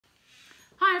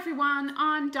everyone,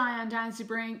 I'm Diane,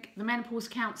 the menopause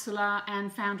counsellor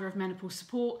and founder of Menopause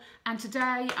Support, and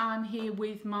today I'm here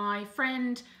with my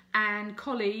friend and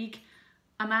colleague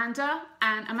Amanda,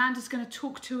 and Amanda's going to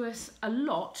talk to us a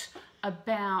lot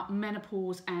about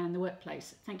menopause and the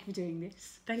workplace. Thank you for doing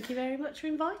this. Thank you very much for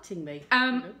inviting me.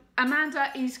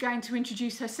 Amanda is going to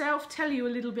introduce herself, tell you a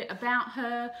little bit about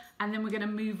her, and then we're going to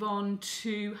move on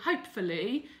to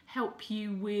hopefully help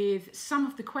you with some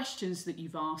of the questions that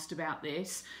you've asked about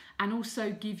this, and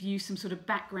also give you some sort of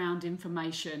background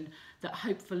information that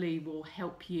hopefully will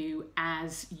help you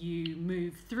as you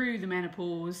move through the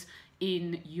menopause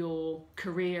in your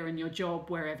career and your job,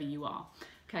 wherever you are.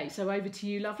 Okay, so over to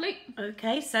you, lovely.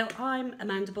 Okay, so I'm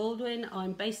Amanda Baldwin.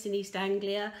 I'm based in East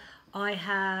Anglia. I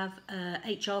have a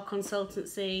HR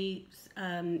consultancy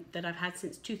that I've had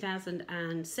since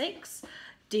 2006,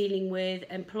 dealing with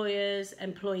employers,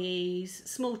 employees,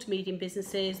 small to medium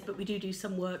businesses, but we do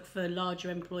some work for larger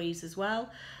employees as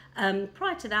well.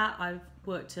 Prior to that, I've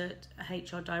worked at a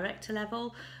HR director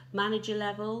level, manager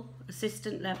level,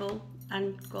 assistant level,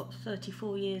 and got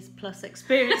 34 years plus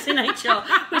experience in HR,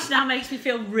 which now makes me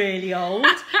feel really old.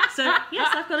 So yes,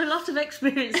 I've got a lot of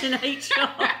experience in HR.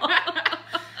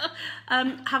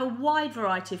 Have a wide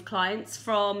variety of clients,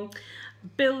 from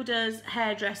builders,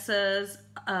 hairdressers,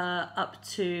 up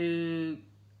to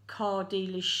car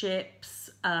dealerships,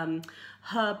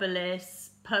 herbalists,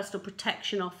 personal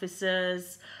protection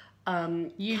officers,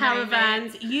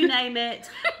 caravans, you name it.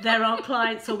 There are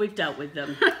clients, or we've dealt with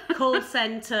them. Call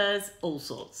centres, all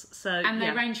sorts. So and they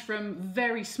range from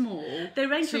very small. They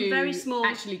range from very small,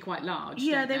 actually quite large.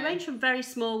 Yeah, they range from very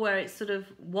small, where it's sort of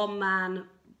one man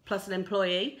plus an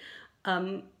employee,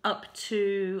 up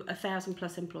to 1,000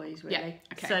 plus employees, really. Yeah,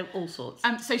 okay. So all sorts.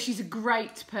 So she's a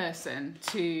great person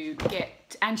to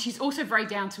get, and she's also very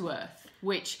down to earth,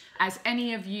 which, as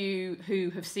any of you who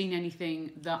have seen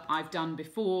anything that I've done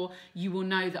before, you will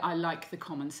know that I like the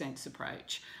common sense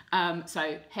approach.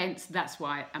 So hence, that's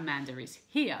why Amanda is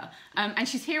here. And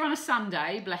she's here on a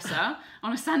Sunday, bless her,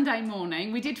 on a Sunday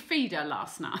morning. We did feed her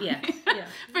last night. Yeah, yeah.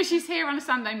 But she's here on a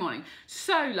Sunday morning.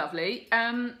 So lovely.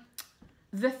 So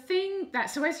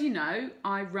as you know,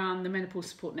 I run the Menopause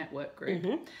Support Network group.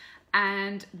 Mm-hmm.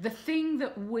 And the thing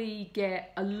that we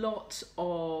get a lot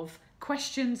of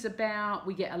questions about,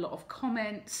 we get a lot of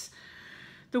comments.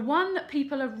 The one that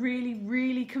people are really,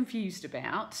 really confused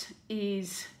about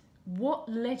is what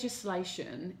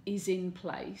legislation is in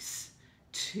place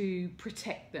to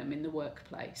protect them in the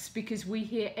workplace, because we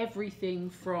hear everything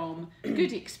from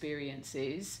good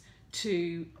experiences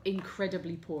to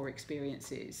incredibly poor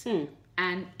experiences.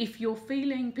 And if you're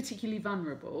feeling particularly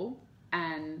vulnerable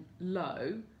and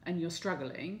low and you're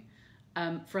struggling,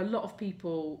 for a lot of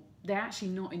people, they're actually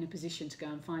not in a position to go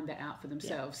and find that out for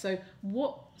themselves. Yeah. So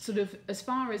what sort of, as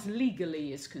far as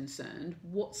legally is concerned,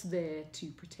 what's there to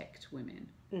protect women?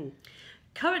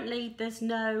 Currently, there's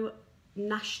no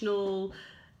national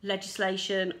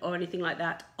legislation or anything like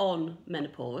that on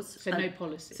menopause. So no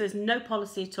policy. So there's no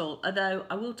policy at all. Although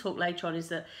I will talk later on, is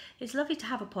that it's lovely to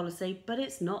have a policy, but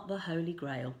it's not the holy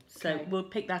grail. So we'll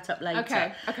pick that up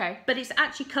later. Okay. But it's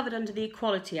actually covered under the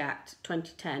Equality Act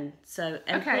 2010. So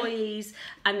employees,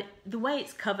 and the way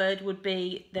it's covered would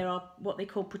be, there are what they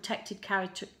call protected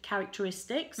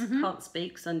characteristics. Can't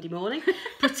speak Sunday morning.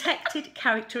 Protected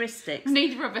characteristics.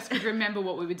 Neither of us could remember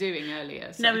what we were doing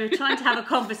earlier. So. No, we were trying to have a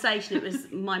conversation. It was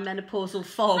my menopausal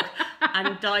fog,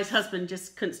 and Di's husband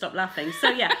just couldn't stop laughing. So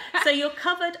yeah, so you're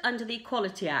covered under the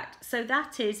Equality Act. So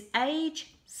that is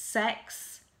age,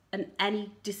 sex, and any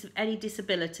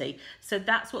disability. So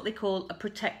that's what they call a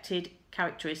protected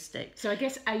characteristic. So I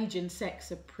guess age and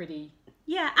sex are pretty...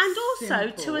 Yeah, and also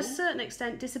simple. To a certain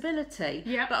extent disability.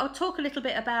 Yeah. But I'll talk a little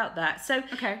bit about that. So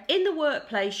in the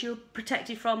workplace, you're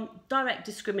protected from direct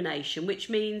discrimination, which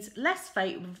means less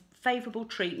favourable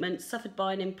treatment suffered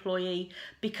by an employee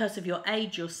because of your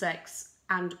age, your sex,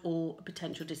 and or a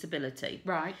potential disability.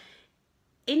 Right.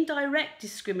 Indirect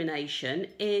discrimination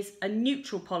is a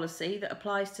neutral policy that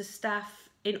applies to staff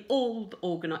in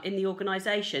the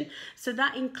organisation. So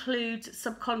that includes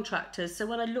subcontractors. So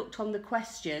when I looked on the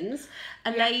questions,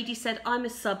 a lady said, I'm a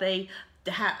subby,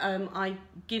 I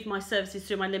give my services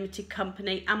through my limited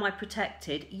company. Am I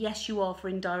protected? Yes, you are, for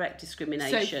indirect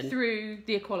discrimination. So through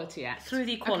the Equality Act? Through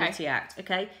the Equality Act,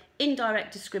 okay.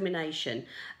 Indirect discrimination.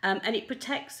 And it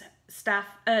protects staff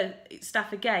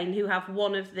again who have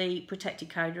one of the protected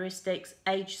characteristics: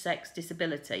 age, sex,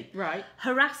 disability. Right.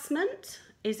 Harassment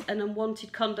is an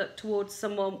unwanted conduct towards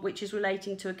someone which is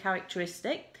relating to a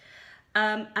characteristic.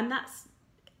 And that's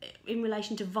in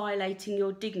relation to violating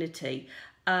your dignity.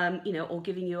 or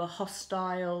giving you a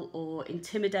hostile or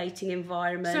intimidating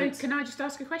environment. So can I just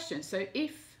ask a question? So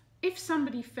if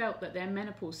somebody felt that their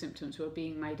menopause symptoms were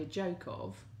being made a joke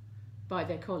of by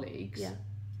their colleagues,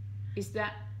 is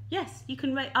that... Yes, you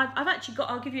can. I've actually got.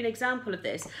 I'll give you an example of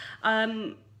this.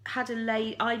 I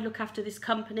look after this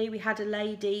company. We had a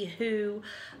lady who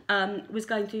was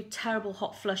going through terrible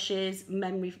hot flushes,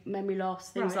 memory loss,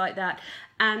 things like that,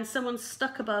 and someone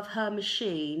stuck above her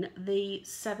machine the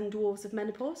 7 dwarfs of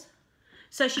menopause.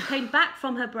 So she came back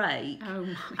from her break,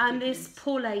 and this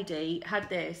poor lady had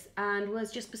this and was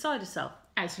just beside herself.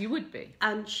 As you would be.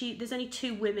 And there's only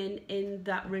 2 women in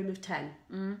that room of 10.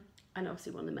 And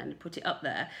obviously one of the men had put it up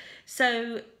there.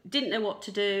 So didn't know what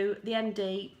to do. The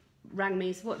MD rang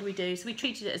me, so what do we do? So we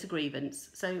treated it as a grievance.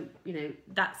 So,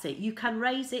 that's it. You can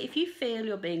raise it if you feel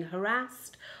you're being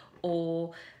harassed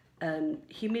or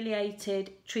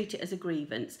humiliated, treat it as a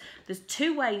grievance. There's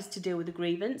 2 ways to deal with a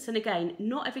grievance. And again,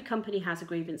 not every company has a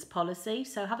grievance policy.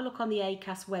 So have a look on the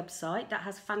ACAS website. That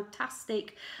has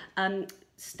fantastic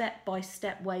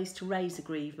step-by-step ways to raise a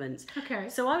grievance. Okay.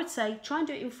 So I would say try and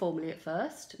do it informally at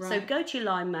first. Right. So go to your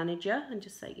line manager and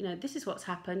just say, this is what's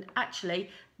happened. Actually,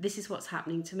 this is what's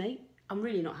happening to me. I'm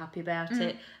really not happy about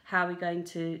it. How are we going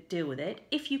to deal with it?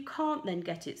 If you can't then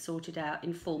get it sorted out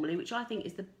informally, which I think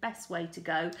is the best way to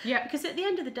go. Yeah. Because at the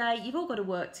end of the day, you've all got to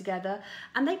work together,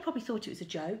 and they probably thought it was a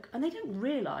joke, and they don't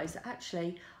realise that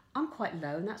actually I'm quite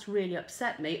low and that's really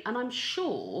upset me. And I'm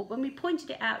sure when we pointed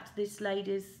it out to this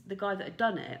the guy that had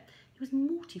done it, he was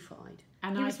mortified.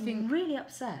 And he was really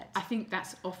upset. I think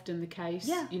that's often the case.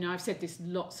 Yeah. I've said this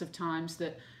lots of times,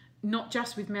 that not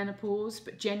just with menopause,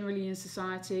 but generally in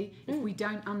society, if we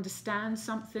don't understand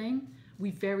something,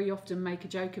 we very often make a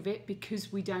joke of it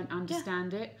because we don't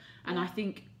understand it. And I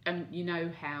think, you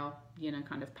know how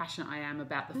kind of passionate I am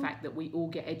about the fact that we all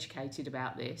get educated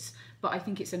about this, but I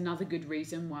think it's another good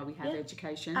reason why we have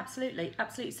education. Absolutely.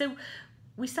 So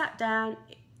we sat down,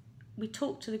 we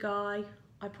talked to the guy,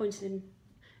 I pointed him,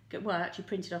 I actually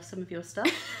printed off some of your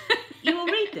stuff. You will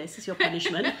read this as your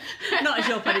punishment. Not as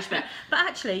your punishment. But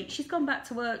actually, she's gone back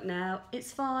to work now.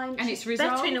 It's fine. And it's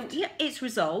resolved? It's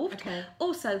resolved. Okay.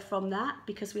 Also from that,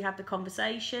 because we had the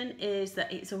conversation, is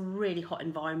that it's a really hot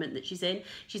environment that she's in.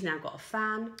 She's now got a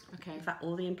fan. Okay. In fact,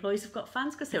 all the employees have got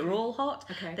fans because they're all hot.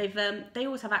 Okay. They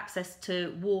always have access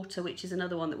to water, which is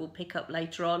another one that we'll pick up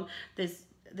later on.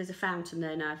 There's a fountain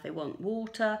there now if they want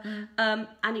water,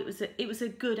 and it was a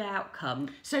good outcome.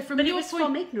 So from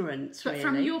ignorance. But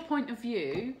from your point of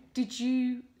view,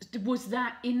 was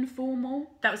that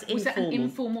informal? That was informal. Was that an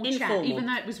informal chat, even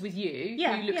though it was with you,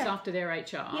 who looks after their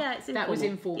HR? Yeah, it's informal. That was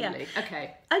informally. Yeah.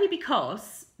 Okay. Only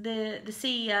because the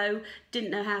CEO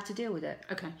didn't know how to deal with it.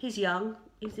 Okay. He's young.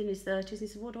 He's in his 30s. He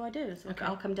said, "What do I do?" So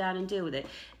I'll come down and deal with it.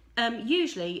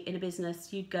 Usually in a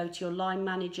business, you'd go to your line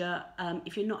manager.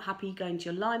 If you're not happy going to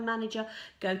your line manager,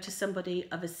 go to somebody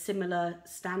of a similar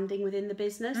standing within the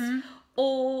business.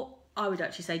 Or I would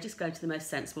actually say just go to the most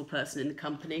sensible person in the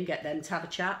company and get them to have a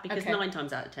chat, because 9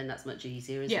 times out of 10 that's much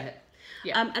easier, isn't it?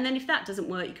 Yeah. And then if that doesn't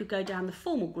work, you could go down the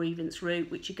formal grievance route,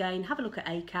 which again, have a look at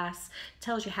ACAS,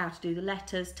 tells you how to do the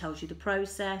letters, tells you the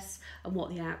process and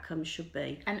what the outcomes should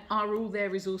be. And are all their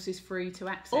resources free to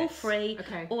access? All free,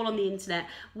 all on the internet.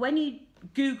 When you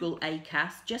Google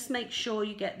ACAS, just make sure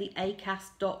you get the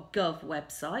acas.gov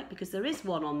website, because there is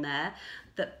one on there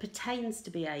that pertains to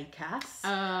be ACAS.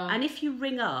 And if you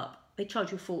ring up, they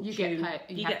charge you a fortune.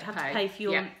 You have to pay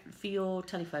for your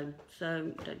telephone,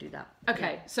 so don't do that.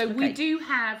 Okay, so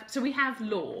we have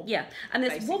law. Yeah, and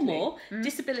there's one more,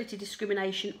 disability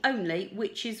discrimination only,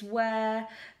 which is where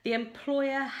the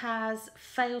employer has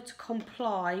failed to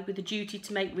comply with the duty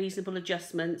to make reasonable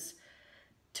adjustments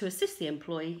to assist the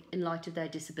employee in light of their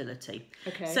disability.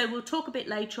 Okay. So we'll talk a bit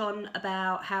later on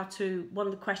about one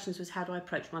of the questions was, how do I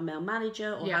approach my male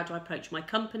manager, or how do I approach my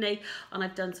company? And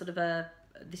I've done sort of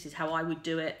this is how I would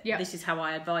do it. Yep. This is how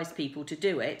I advise people to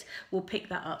do it. We'll pick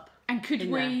that up. And could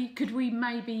we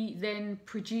maybe then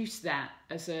produce that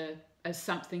as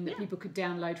something that people could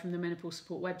download from the Menopause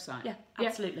Support website? Yeah,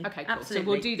 absolutely. Okay, cool. Absolutely. So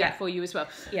we'll do that for you as well.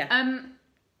 Yeah.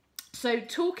 So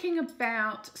talking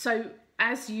about,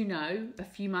 as you know, a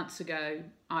few months ago,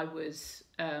 I was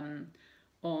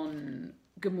on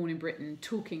Good Morning Britain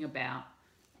talking about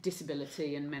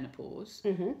disability and menopause.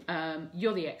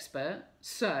 You're the expert.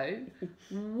 So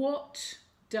what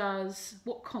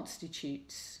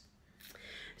constitutes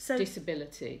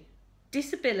disability?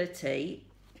 Disability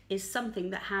is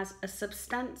something that has a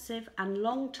substantive and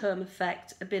long-term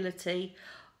effect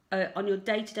on your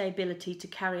day-to-day ability to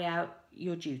carry out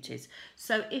your duties.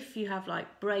 So if you have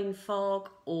like brain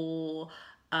fog or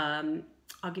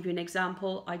I'll give you an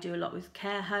example. I do a lot with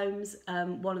care homes.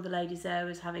 One of the ladies there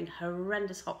was having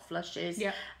horrendous hot flushes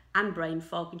and brain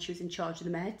fog, and she was in charge of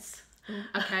the meds.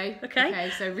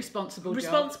 Okay, so responsible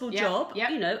job. Yep.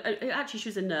 You know, actually she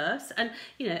was a nurse, and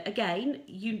you know, again,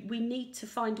 we need to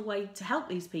find a way to help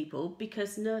these people,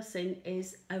 because nursing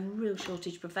is a real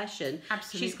shortage profession.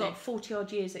 Absolutely. She's got 40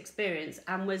 odd years experience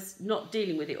and was not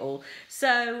dealing with it all.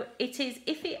 So it is,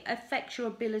 if it affects your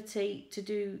ability to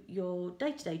do your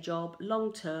day-to-day job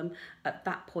long term, at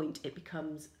that point it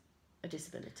becomes a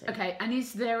disability. Okay, and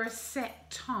is there a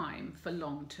set time for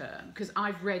long term? Because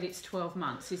I've read it's 12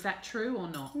 months. Is that true or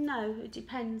not? No, it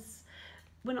depends.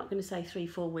 We're not going to say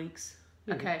 3-4 weeks.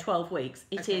 Okay. 12 weeks.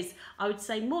 It is, I would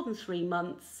say, more than 3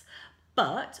 months.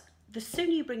 But the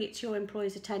sooner you bring it to your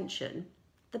employer's attention,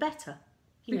 the better.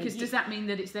 Because does that mean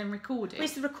that it's then recorded?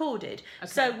 It's recorded.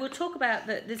 Okay. So we'll talk about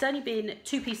that. There's only been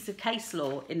 2 pieces of case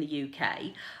law in the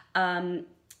UK.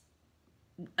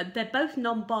 They're both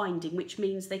non-binding, which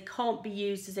means they can't be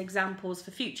used as examples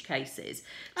for future cases.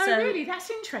 Oh, so, really?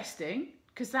 That's interesting,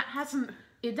 because that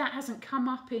hasn't come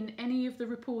up in any of the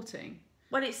reporting.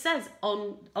 Well, it says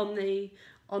on the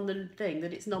thing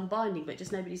that it's non-binding, but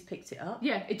just nobody's picked it up.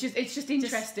 Yeah, it's just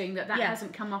interesting that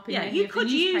hasn't come up in any you of the could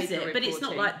newspaper use it, reporting. but it's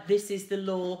not like this is the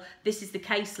law, this is the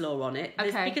case law on it.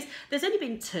 Because there's only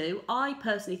been 2. I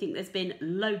personally think there's been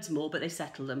loads more, but they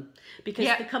settle them because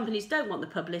the companies don't want the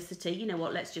publicity. You know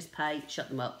what? Let's just pay, shut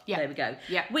them up. There we go.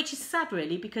 Yeah. Which is sad,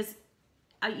 really, because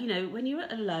you know, when you're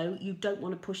at a low, you don't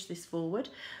want to push this forward,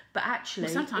 but actually,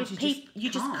 sometimes you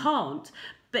just can't.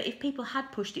 But if people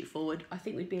had pushed it forward, I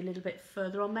think we'd be a little bit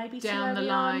further on, maybe down the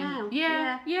line. Now.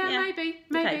 Yeah, maybe.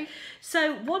 Okay.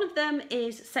 So one of them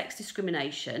is sex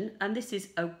discrimination, and this is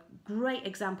a great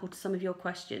example to some of your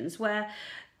questions, where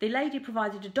the lady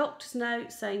provided a doctor's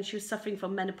note saying she was suffering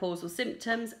from menopausal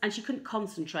symptoms and she couldn't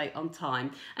concentrate on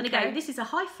time. And again, this is a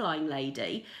high-flying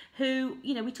lady who,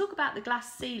 you know, we talk about the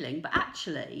glass ceiling, but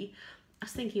actually, I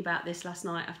was thinking about this last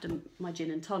night after my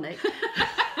gin and tonic.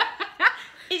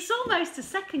 It's almost a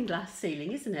second glass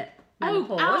ceiling, isn't it?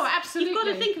 Menopause. Oh, absolutely. You've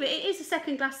got to think of it. It is a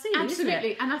second glass ceiling, absolutely.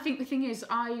 Isn't it? And I think the thing is,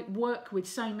 I work with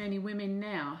so many women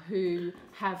now who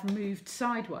have moved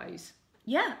sideways.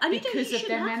 Yeah, and because of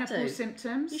their menopause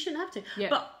symptoms. You shouldn't have to. Yeah.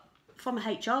 But from a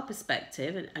HR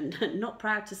perspective, and not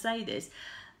proud to say this,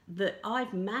 that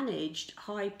I've managed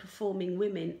high-performing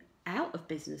women out of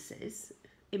businesses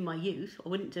in my youth. I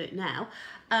wouldn't do it now,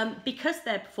 because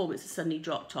their performance has suddenly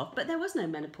dropped off. But there was no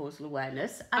menopausal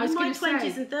awareness, and in my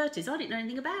 20s and 30s, I didn't know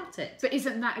anything about it. But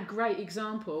isn't that a great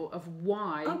example of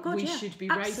why we should be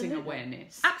raising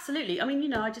awareness? Absolutely. I mean, you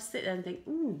know, I just sit there and think,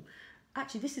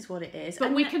 actually, this is what it is.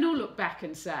 But we can all look back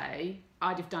and say,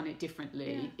 I'd have done it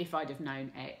differently if I'd have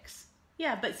known X.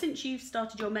 Yeah, but since you've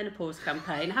started your menopause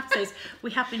campaign, I have to say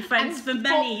we have been friends for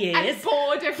many years. And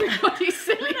bored everybody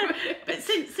silly. But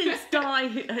since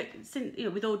Di, since you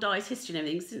know, with all Di's history and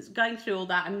everything, since going through all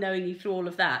that and knowing you through all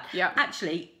of that,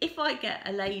 actually, if I get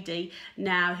a lady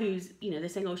now who's, you know, they're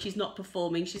saying, oh, she's not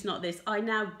performing, she's not this, I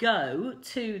now go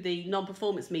to the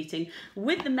non-performance meeting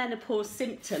with the menopause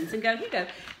symptoms and go, here you go,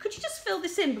 could you just fill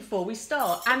this in before we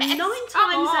start? And 9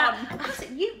 times out,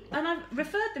 and I've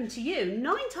referred them to you,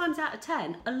 9 times out of 10,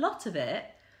 a lot of it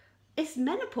is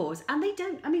menopause, and they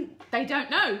don't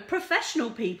know. Professional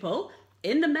people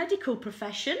in the medical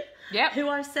profession who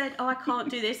I've said, oh, I can't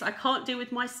do this, I can't do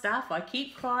with my staff, I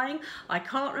keep crying, I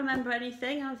can't remember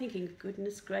anything, and I'm thinking,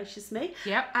 goodness gracious me.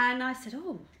 And I said,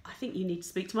 oh, I think you need to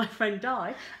speak to my friend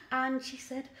Di, and she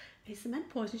said, it's the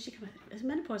menopause, and she came, it's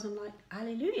menopause. I'm like,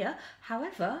 hallelujah.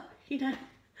 However, you know,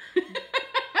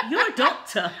 you're a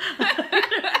doctor.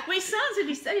 Which sounds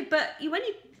really silly, but when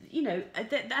you know,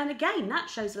 and again, that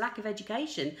shows a lack of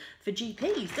education for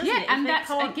GPs, doesn't it? And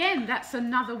that's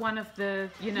another one of the,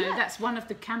 you know, that's one of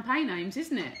the campaign aims,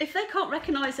 isn't it? If they can't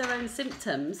recognise their own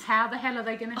symptoms, how the hell are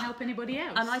they going to help anybody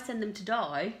else? And I send them to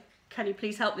Di, can you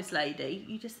please help this lady?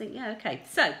 You just think, yeah, okay.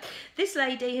 So this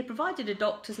lady had provided a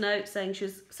doctor's note saying she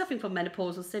was suffering from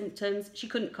menopausal symptoms. She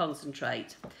couldn't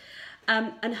concentrate.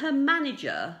 And her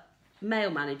manager,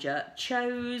 male manager,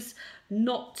 chose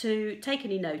not to take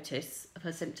any notice of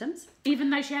her symptoms. Even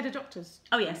though she had a doctor's?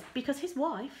 Oh, yes, because his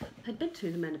wife had been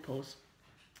through the menopause.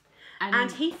 And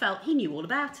he felt he knew all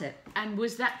about it. And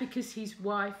was that because his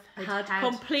wife had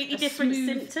completely different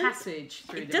symptoms? Passage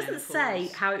through it doesn't say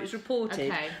how it was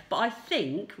reported, but I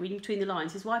think, reading between the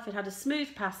lines, his wife had had a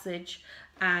smooth passage,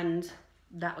 and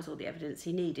that was all the evidence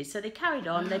he needed. So they carried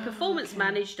on. They performance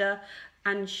managed her,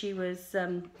 and she was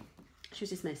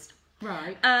dismissed.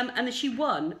 Right. And then she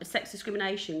won a sex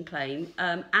discrimination claim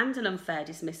and an unfair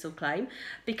dismissal claim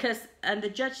and the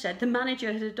judge said the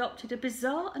manager had adopted a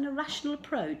bizarre and irrational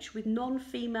approach with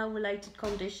non-female related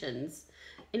conditions.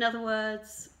 In other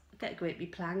words, get a grip, you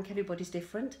plank, everybody's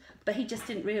different, but he just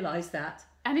didn't realise that.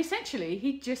 And essentially,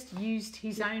 he just used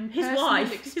his own His personal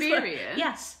wife. experience.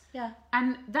 Yes. Yeah.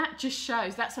 And that just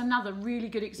shows, that's another really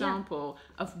good example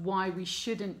of why we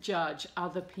shouldn't judge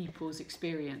other people's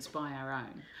experience by our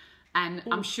own. And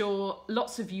I'm sure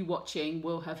lots of you watching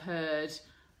will have heard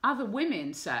other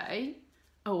women say,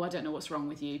 oh, I don't know what's wrong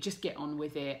with you, just get on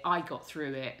with it, I got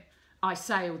through it, I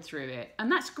sailed through it.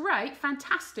 And that's great,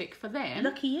 fantastic for them.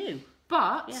 Lucky you.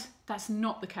 But that's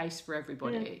not the case for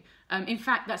everybody. In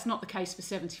fact, that's not the case for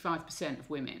 75% of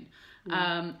women.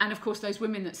 And of course, those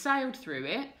women that sailed through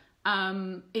it,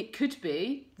 it could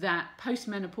be that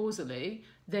postmenopausally,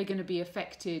 they're going to be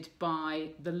affected by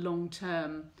the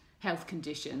long-term health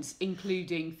conditions,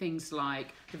 including things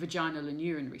like the vaginal and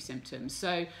urinary symptoms.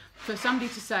 So for somebody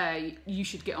to say, you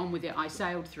should get on with it, I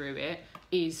sailed through it,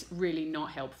 is really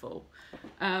not helpful.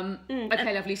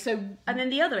 Okay, lovely. So, and then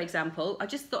the other example, I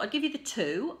just thought I'd give you the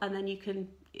two, and then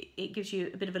it gives you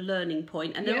a bit of a learning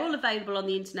point, and they're all available on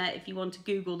the internet if you want to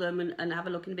Google them and have a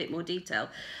look in a bit more detail.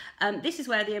 This is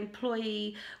where the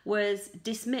employee was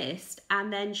dismissed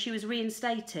and then she was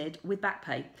reinstated with back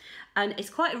pay, and it's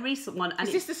quite a recent one. And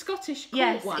is this the Scottish court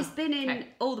yes, one? It's been in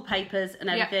all the papers and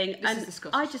everything. This and is the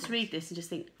Scottish I just one. read this and just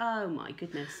think, oh my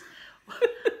goodness.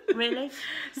 Really?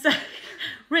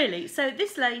 So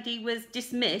this lady was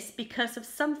dismissed because of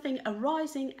something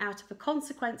arising out of a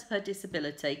consequence of her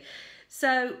disability.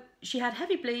 So she had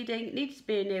heavy bleeding, needed to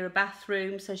be near a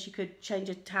bathroom so she could change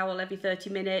a towel every 30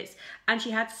 minutes, and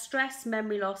she had stress,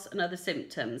 memory loss and other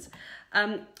symptoms.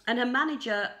 And her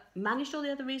manager managed all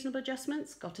the other reasonable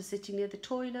adjustments, got her sitting near the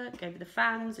toilet, gave her the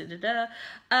fans,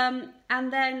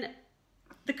 and then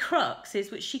the crux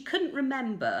is which she couldn't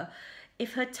remember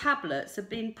if her tablets had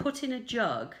been put in a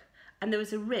jug and there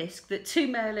was a risk that two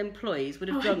male employees would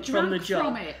have drunk from the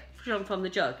jug. Drunk from the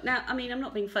jug. Now, I mean, I'm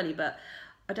not being funny, but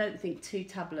I don't think 2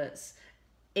 tablets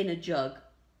in a jug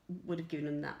would have given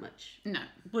them that much. No.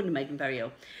 Wouldn't have made them very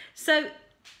ill. So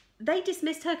they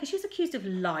dismissed her because she was accused of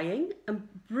lying and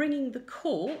bringing the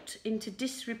court into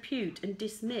disrepute and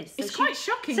dismiss. It's quite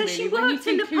shocking, so really, she when you worked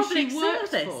in think the who public she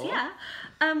worked service. for. Yeah.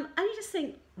 And you just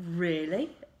think, really?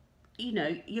 You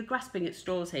know, you're grasping at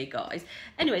straws here, guys.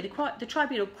 Anyway, the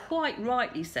tribunal quite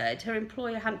rightly said her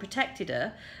employer hadn't protected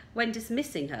her when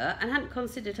dismissing her and hadn't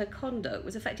considered her conduct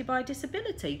was affected by a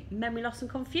disability. Memory loss and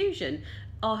confusion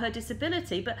are her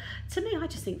disability. But to me, I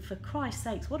just think, for Christ's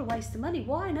sakes, what a waste of money.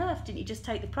 Why on earth didn't you just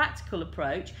take the practical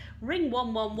approach, ring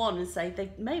 111 and say,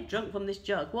 they may have drunk from this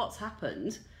jug, what's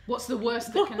happened? What's the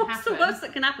worst that can happen? What's the worst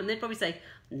that can happen? They'd probably say,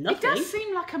 nothing. It does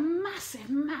seem like a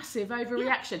massive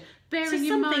overreaction. Yeah. Bearing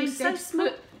in mind they've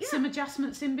put some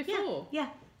adjustments in Yeah, before. yeah.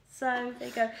 So there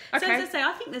you go. So Okay. as I say,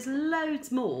 I think there's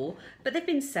loads more, but they've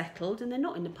been settled and they're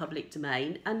not in the public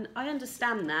domain. And I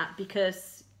understand that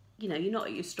because, you know, you're not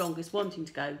at your strongest wanting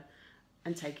to go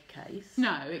and take a case.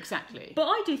 No, exactly. But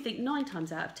I do think 9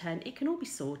 times out of 10, it can all be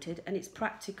sorted and it's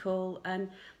practical and,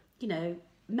 you know,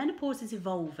 menopause is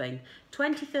evolving.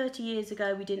 20, 30 years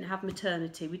ago, we didn't have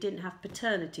maternity, we didn't have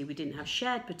paternity, we didn't have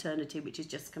shared paternity, which has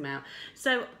just come out.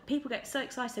 So people get so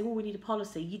excited saying, oh, we need a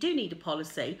policy. You do need a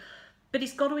policy, but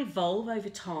it's got to evolve over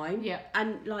time. Yeah.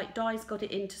 And like Di's got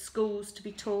it into schools to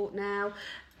be taught now.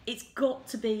 It's got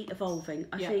to be evolving.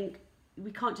 I think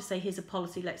we can't just say, here's a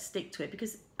policy, let's stick to it,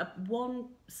 because one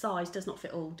size does not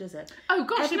fit all, does it? Oh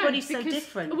gosh, everybody's no, so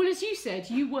different. Well, as you said,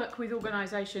 you work with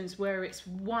organisations where it's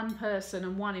one person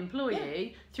and one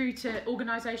employee through to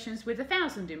organisations with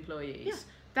 1,000 employees. Yeah.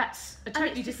 That's a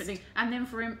totally different thing. And then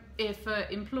for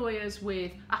employers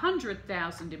with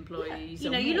 100,000 employees, you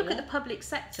know, you look at the public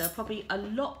sector, probably a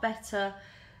lot better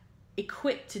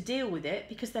equipped to deal with it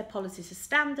because their policies are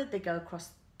standard. They go across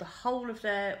the whole of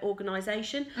their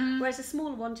organisation, whereas a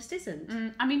smaller one just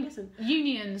isn't. I mean,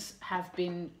 unions have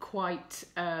been quite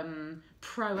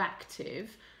proactive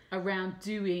around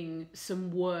doing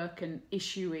some work and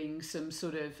issuing some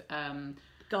sort of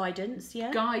guidance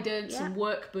and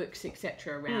workbooks,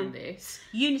 etc. around this.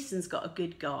 Unison's got a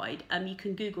good guide. You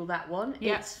can Google that one.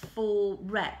 Yeah. It's for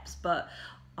reps, but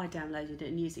I downloaded it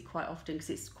and use it quite often because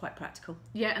it's quite practical.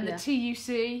 Yeah, and the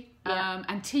TUC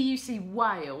and TUC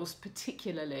Wales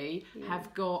particularly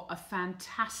have got a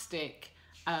fantastic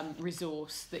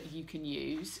resource that you can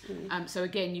use. So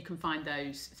again, you can find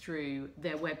those through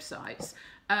their websites.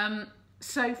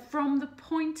 So from the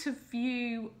point of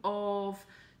view of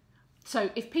So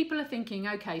if people are thinking,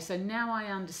 okay, so now I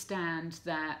understand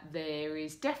that there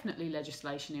is definitely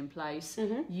legislation in place,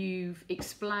 you've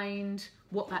explained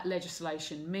what that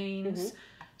legislation means.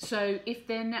 So if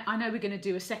then, I know we're going to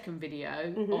do a second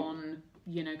video on,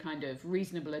 you know, kind of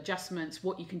reasonable adjustments,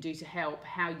 what you can do to help,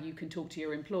 how you can talk to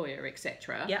your employer,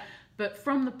 etc. Yeah. But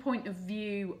from the point of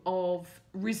view of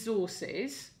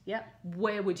resources,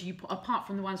 where would you, apart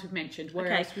from the ones we've mentioned,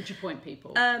 where else would you point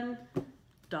people?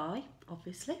 Di,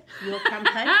 obviously. Your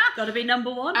campaign. Got to be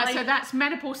number one. So that's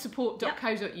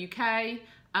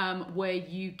menopausesupport.co.uk, where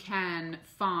you can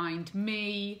find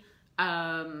me.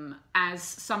 As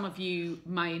some of you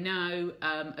may know,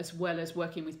 as well as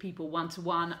working with people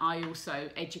one-to-one, I also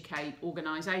educate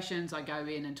organisations. I go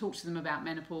in and talk to them about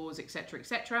menopause, etc.,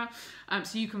 etc.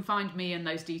 So you can find me and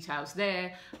those details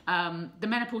there. The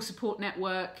Menopause Support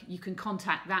Network, you can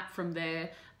contact that from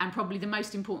there. And probably the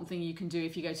most important thing you can do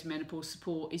if you go to Menopause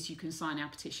Support is you can sign our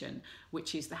petition,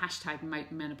 which is the hashtag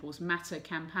Make Menopause Matter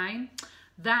campaign.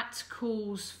 That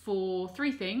calls for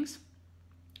 3 things.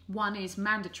 One is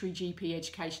mandatory GP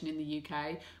education in the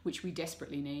UK, which we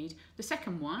desperately need. The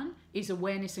second one is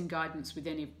awareness and guidance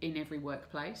in every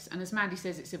workplace. And as Mandy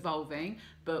says, it's evolving,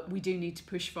 but we do need to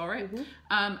push for it.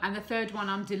 And the third one,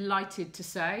 I'm delighted to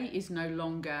say, is no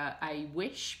longer a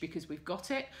wish because we've got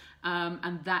it.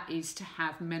 And that is to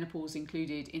have menopause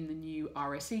included in the new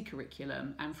RSE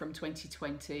curriculum. And from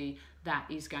 2020, that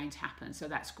is going to happen. So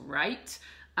that's great.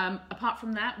 Apart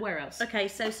from that, where else? Okay,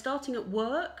 so starting at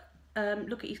work,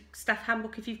 look at your staff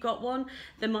handbook if you've got one.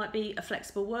 There might be a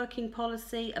flexible working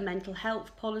policy, a mental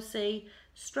health policy,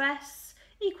 stress,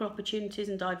 equal opportunities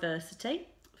and diversity.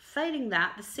 Failing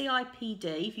that, the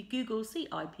CIPD, if you Google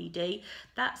CIPD,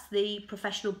 that's the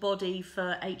professional body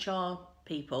for HR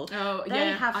people. Oh,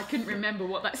 I couldn't remember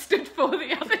what that stood for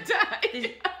the other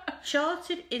day.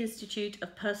 Chartered Institute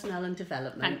of Personnel and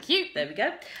Development. Thank you. There we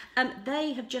go.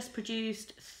 They have just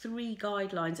produced 3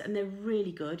 guidelines and they're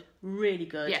really good, really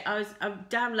good. Yeah. I've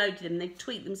downloaded them. They've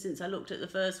tweaked them since I looked at the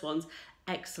first ones.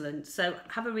 Excellent. So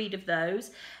have a read of those.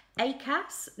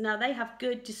 ACAS, now they have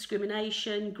good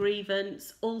discrimination,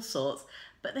 grievance, all sorts,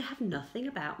 but they have nothing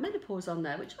about menopause on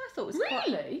there, which I thought was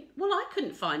Really? Well, I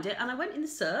couldn't find it, and I went in the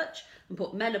search and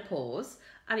put menopause,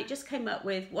 and it just came up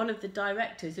with one of the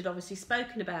directors who'd obviously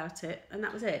spoken about it, and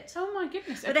that was it. Oh my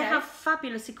goodness. But they have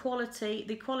fabulous equality.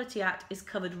 The Equality Act is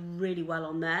covered really well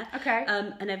on there. Okay.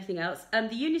 And everything else. The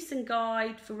Unison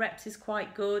Guide for reps is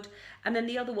quite good. And then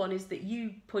the other one is that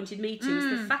you pointed me to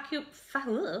is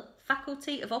the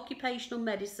Faculty of Occupational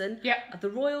Medicine of the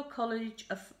Royal College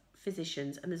of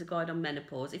Physicians, and there's a guide on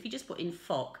menopause. If you just put in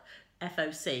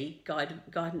FOC,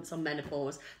 guidance on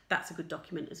menopause, that's a good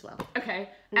document as well. Okay,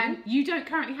 and you don't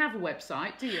currently have a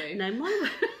website, do you? No, my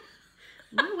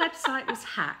website was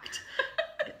hacked.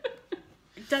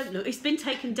 Don't look, it's been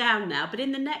taken down now, but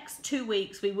in the next 2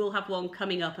 weeks we will have one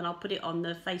coming up, and I'll put it on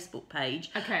the Facebook page.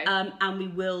 Okay. And we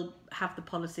will have the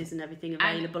policies and everything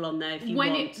available on there if you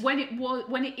want.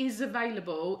 When it is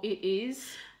available, it is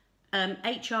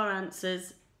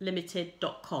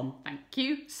hranswerslimited.com. Thank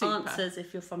you. Super. Answers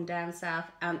if you're from down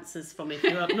south, answers from if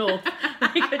you're up north.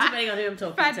 Depending on who I'm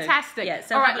talking to. Fantastic. Yeah,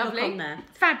 so all right, have a lovely. look on there.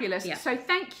 Fabulous. Yeah. So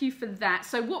thank you for that.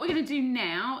 So what we're going to do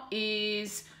now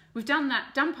is we've done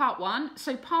part 1.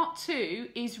 So part 2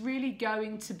 is really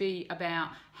going to be about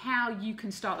how you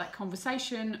can start that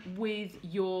conversation with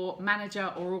your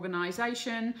manager or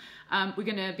organisation. We're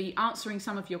going to be answering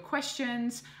some of your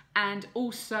questions. And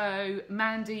also,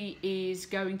 Mandy is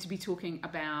going to be talking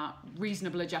about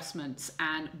reasonable adjustments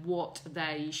and what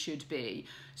they should be.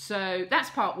 So that's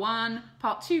part 1,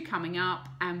 part 2 coming up,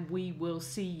 and we will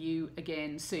see you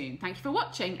again soon. Thank you for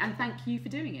watching, and thank you for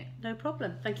doing it. No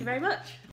problem. Thank you very much.